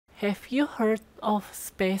have you heard of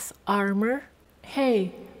space armor?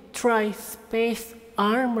 Hey, try space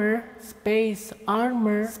armor, space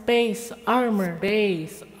armor, space armor,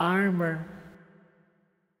 space armor.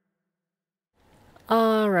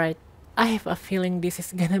 Alright, I have a feeling this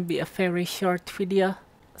is gonna be a very short video.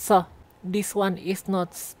 So, this one is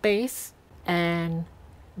not space, and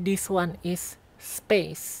this one is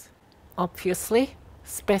space. Obviously,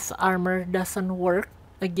 space armor doesn't work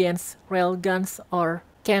against railguns or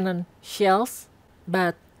cannon shells,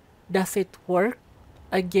 but does it work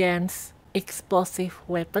against explosive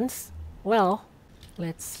weapons? Well,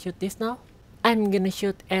 let's shoot this now. I'm gonna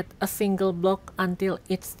shoot at a single block until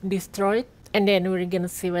it's destroyed, and then we're gonna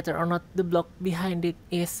see whether or not the block behind it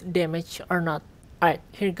is damaged or not. Alright,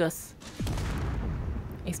 here goes.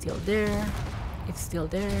 It's still there. It's still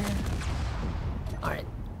there. Alright,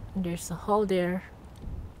 there's a hole there.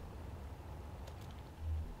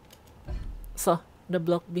 So, the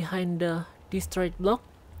block behind the destroyed block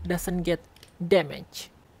doesn't get damaged.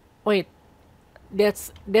 Wait,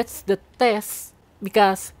 that's the test,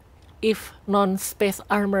 because if non-space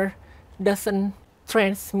armor doesn't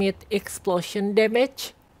transmit explosion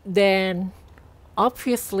damage, then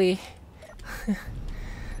obviously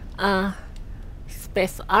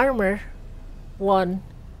space armor won't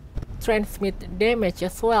transmit damage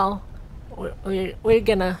as well. We're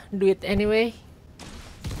gonna do it anyway.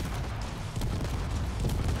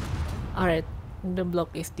 Alright, the block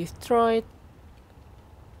is destroyed.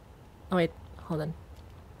 Oh wait, hold on.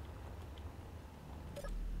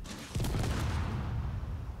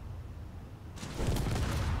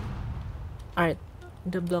 Alright,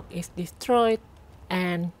 the block is destroyed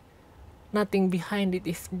and nothing behind it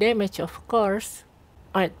is damaged, of course.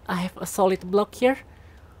 Alright, I have a solid block here.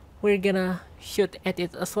 We're gonna shoot at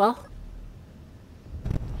it as well.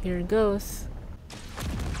 Here goes.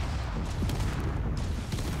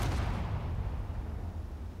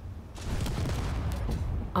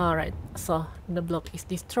 Alright, so the block is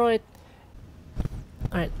destroyed.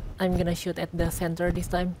 Alright, I'm gonna shoot at the center this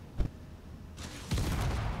time.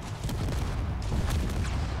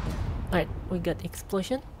 Alright, we got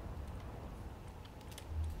explosion.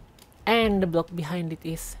 And the block behind it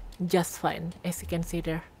is just fine, as you can see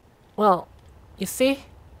there. Well, you see,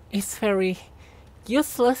 it's very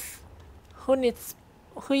useless. Who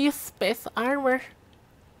uses space armor?